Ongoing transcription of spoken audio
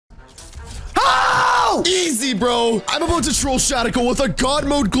Easy, bro. I'm about to troll Shadical with a God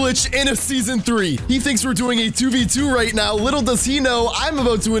mode glitch in a season 3. He thinks we're doing a 2v2 right now. Little does he know, I'm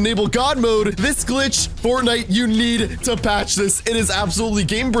about to enable God mode. This glitch, Fortnite, you need to patch this. It is absolutely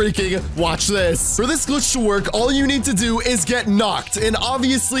game breaking. Watch this. For this glitch to work, all you need to do is get knocked. And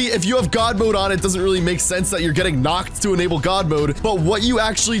obviously, if you have God mode on, it doesn't really make sense that you're getting knocked to enable God mode. But what you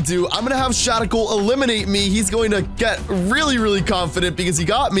actually do, I'm gonna have Shadical eliminate me. He's going to get really, really confident because he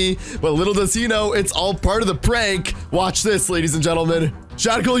got me. But little does he know, it's all part of the prank. Watch this, ladies and gentlemen.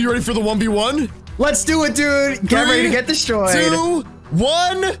 Shadical, you ready for the 1v1? Let's do it, dude. Get ready to get destroyed. 2,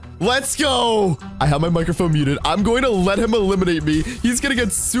 1, let's go. I have my microphone muted. I'm going to let him eliminate me. He's going to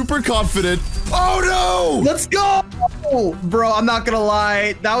get super confident. Oh, no. Let's go. Bro, I'm not going to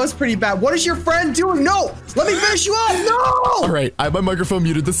lie. That was pretty bad. What is your friend doing? No, let me finish you up. No. All right, I have my microphone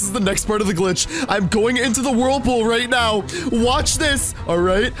muted. This is the next part of the glitch. I'm going into the whirlpool right now. Watch this. All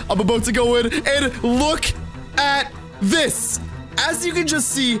right, I'm about to go in and look at this. As you can just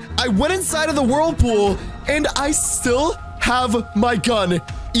see, I went inside of the whirlpool and I still have my gun,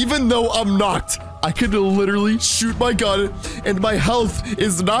 even though I'm knocked. I could literally shoot my gun and my health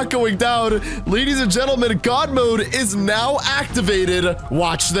is not going down. Ladies and gentlemen, God mode is now activated.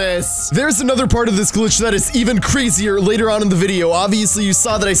 Watch this. There's another part of this glitch that is even crazier later on in the video. Obviously, you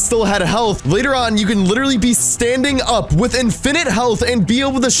saw that I still had health. Later on, you can literally be standing up with infinite health and be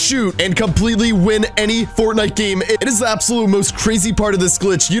able to shoot and completely win any Fortnite game. It is the absolute most crazy part of this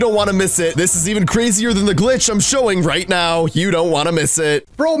glitch. You don't want to miss it. This is even crazier than the glitch I'm showing right now. You don't want to miss it.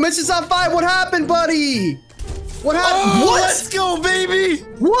 Bro, Mrs. on 5, what happened, buddy? What happened? Oh, what? Let's go, baby.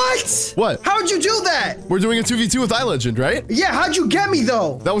 What? What? How'd you do that? We're doing a 2v2 with iLegend, right? Yeah, how'd you get me,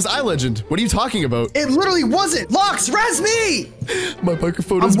 though? That was iLegend. What are you talking about? It literally wasn't. Locks, res me! My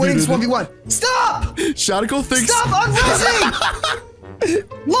microphone is muted. I'm winning this 1v1. Stop! Shadical thinks... Stop unresing!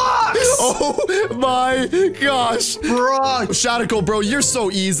 Locks! Oh my gosh. Bro. Shadical, bro, you're so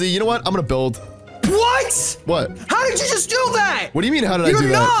easy. You know what? I'm gonna build. What? What? How did you just do that? What do you mean, how did I do that?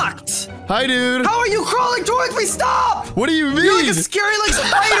 You're knocked! Hi, dude. How are you crawling towards me? Stop! What do you mean? You're like a scary like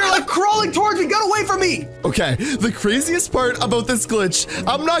spider, like crawling towards me. Get away from me! Okay, the craziest part about this glitch,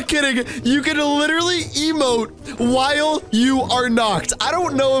 I'm not kidding, you can literally emote while you are knocked. I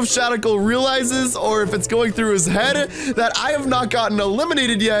don't know if Shadical realizes or if it's going through his head that I have not gotten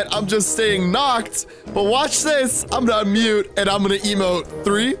eliminated yet. I'm just staying knocked. But watch this. I'm gonna unmute and I'm gonna emote.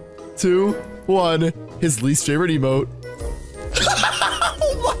 3, 2, 1. His least favorite emote.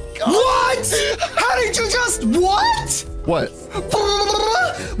 Oh my god. What? How did you just what? What?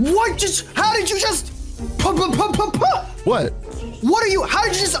 What just how did you just What? What are you? How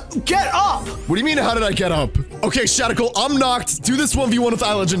did you just get up? What do you mean, how did I get up? Okay, Shadical, I'm knocked. Do this 1v1 with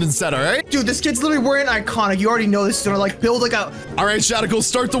iLegend instead, all right? Dude, this kid's literally wearing iconic. You already know this is gonna like build like a... All right, Shadical,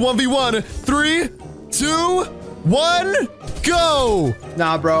 start the 1v1. 3, 2, 1, go!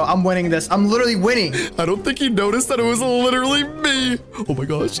 Nah, bro, I'm winning this. I'm literally winning. I don't think he noticed that it was literally me. Oh my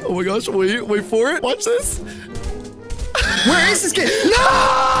gosh, wait for it. Watch this. Where is this kid?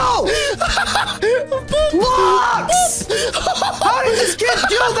 No! Locks! How did this kid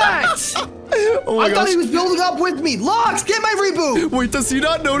do that? Oh my I gosh. thought he was building up with me. Locks, get my reboot. Wait, does he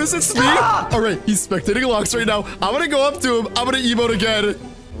not notice it's Stop! me? All right, he's spectating Locks right now. I'm gonna go up to him. I'm gonna emote again.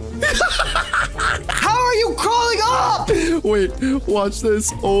 How are you crawling up? Wait, watch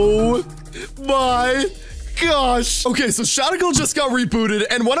this. Oh my gosh. Okay, so Shadical just got rebooted,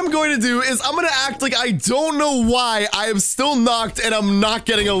 and what I'm going to do is I'm going to act like I don't know why I am still knocked and I'm not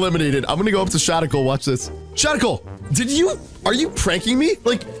getting eliminated. I'm going to go up to Shadical. Watch this. Shadical, are you pranking me?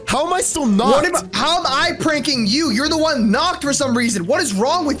 Like, how am I still knocked? How am I pranking you? You're the one knocked for some reason. What is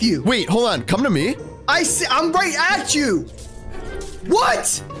wrong with you? Wait, hold on. Come to me. I'm right at you.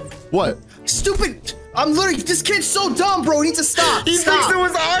 What? What? Stupid. I'm literally, this kid's so dumb, bro. He needs to stop. He thinks it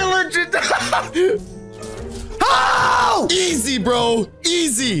was iLegend. Oh! Easy, bro.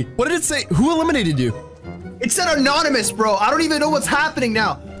 Easy. What did it say? Who eliminated you? It said anonymous, bro. I don't even know what's happening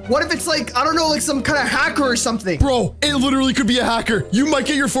now. What if it's like, I don't know, like some kind of hacker or something? Bro, it literally could be a hacker. You might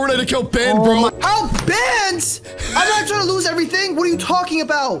get your Fortnite account banned, bro. How banned? I'm not trying to lose everything. What are you talking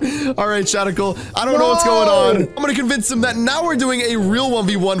about? All right, Shadical. I don't know what's going on. I'm going to convince him that now we're doing a real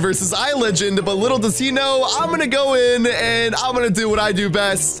 1v1 versus iLegend, but little does he know, I'm going to go in and I'm going to do what I do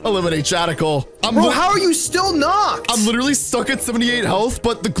best, eliminate Shadical. Bro, how are you still knocked? I'm literally stuck at 78 health,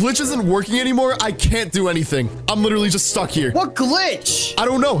 but the glitch isn't working anymore. I can't do anything. I'm literally just stuck here. What glitch? I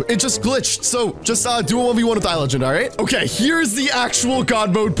don't know. It just glitched. So just do a 1v1 with iLegend, all right? Okay, here's the actual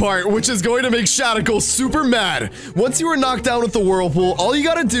God mode part, which is going to make Shadical super mad. Once you are knocked down with the whirlpool, all you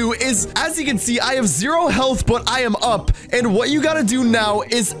gotta do is, as you can see, I have 0 health, but I am up. And what you gotta do now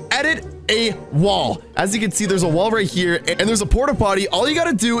is edit a wall. As you can see, there's a wall right here, and there's a porta potty. All you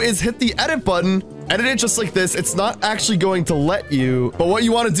gotta do is hit the edit button, edit it just like this. It's not actually going to let you, but what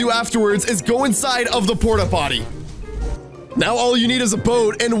you want to do afterwards is go inside of the porta potty. Now all you need is a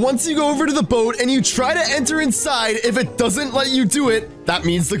boat, and once you go over to the boat and you try to enter inside, if it doesn't let you do it, that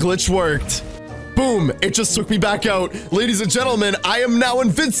means the glitch worked. Boom, it just took me back out. Ladies and gentlemen, I am now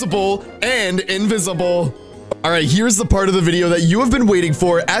invincible and invisible. All right, here's the part of the video that you have been waiting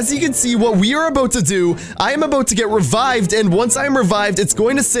for. As you can see, what we are about to do, I am about to get revived, and once I'm revived, it's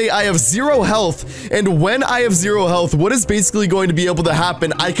going to say I have 0 health, and when I have 0 health, what is basically going to be able to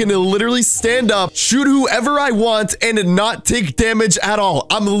happen, I can literally stand up, shoot whoever I want, and not take damage at all.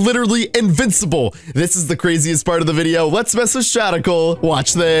 I'm literally invincible. This is the craziest part of the video. Let's mess with Shadical.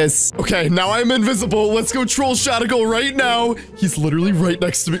 Watch this. Okay, now I'm invisible. Let's go troll Shadical right now. He's literally right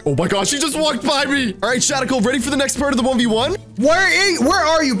next to me. Oh my gosh, he just walked by me. All right, Shadical, ready for the next part of the 1v1? Where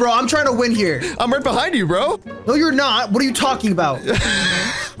are you, bro? I'm trying to win here. I'm right behind you, bro. No, you're not. What are you talking about?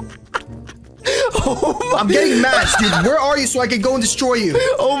 Oh I'm getting mad, dude. Where are you so I can go and destroy you?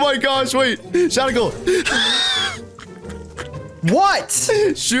 Oh my gosh, wait. Shadical. What?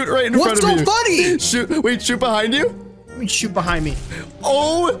 Shoot right in front of you. What's so funny? Shoot. Wait, shoot behind you? Let me shoot behind me.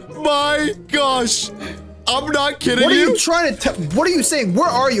 Oh my gosh. I'm not kidding you. What are you trying to what are you saying? Where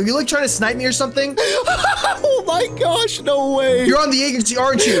are you? Are you like trying to snipe me or something? Oh my gosh, no way. You're on the agency,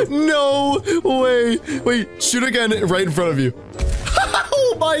 aren't you? No way. Wait, shoot again right in front of you.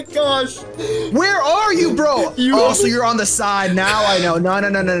 Oh my gosh. Where are you, bro? So you're on the side. Now I know.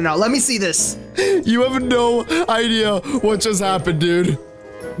 No. Let me see this. You have no idea what just happened, dude.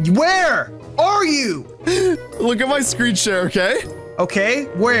 Where are you? Look at my screen share, okay? Okay,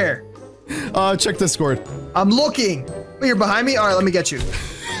 where? Check Discord. I'm looking. Oh, you're behind me? All right, let me get you.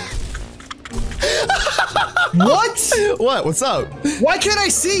 What? What? What's up? Why can't I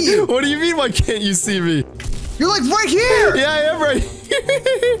see you? What do you mean, why can't you see me? You're like right here. Yeah, I am right here.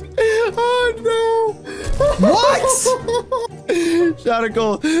 Oh, no. What?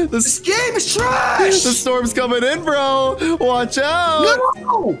 Shadical, this game is trash. The storm's coming in, bro. Watch out.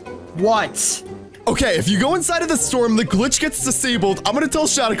 No. What? Okay, if you go inside of the storm, the glitch gets disabled. I'm gonna tell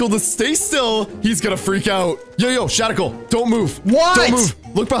Shadical to stay still. He's gonna freak out. Yo, Shadical, don't move. What? Don't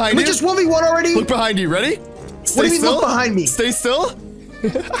move. Look behind you. We just 1v1 already? Look behind you. Ready? Stay still. Look behind me? Stay still.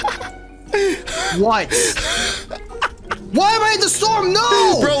 What? Why am I in the storm?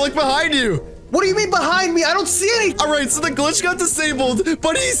 No! Bro, look behind you. What do you mean behind me? I don't see anything. All right, so the glitch got disabled,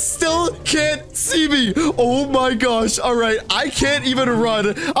 but he still can't see me. Oh my gosh. All right, I can't even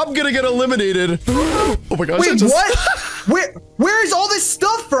run. I'm gonna get eliminated. Oh my gosh. Wait, what? Where is all this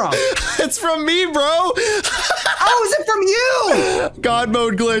stuff from? It's from me, bro. How is it from you? God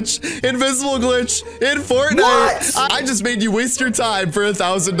mode glitch, invisible glitch in Fortnite. What? I just made you waste your time for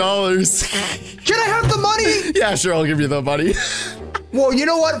 $1,000. Can I have the money? Yeah, sure, I'll give you the money. Well, you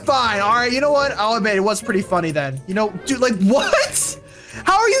know what? Fine. All right, you know what? I'll admit it was pretty funny then. You know, dude, like what?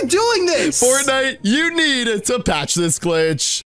 How are you doing this? Fortnite, you need to patch this glitch.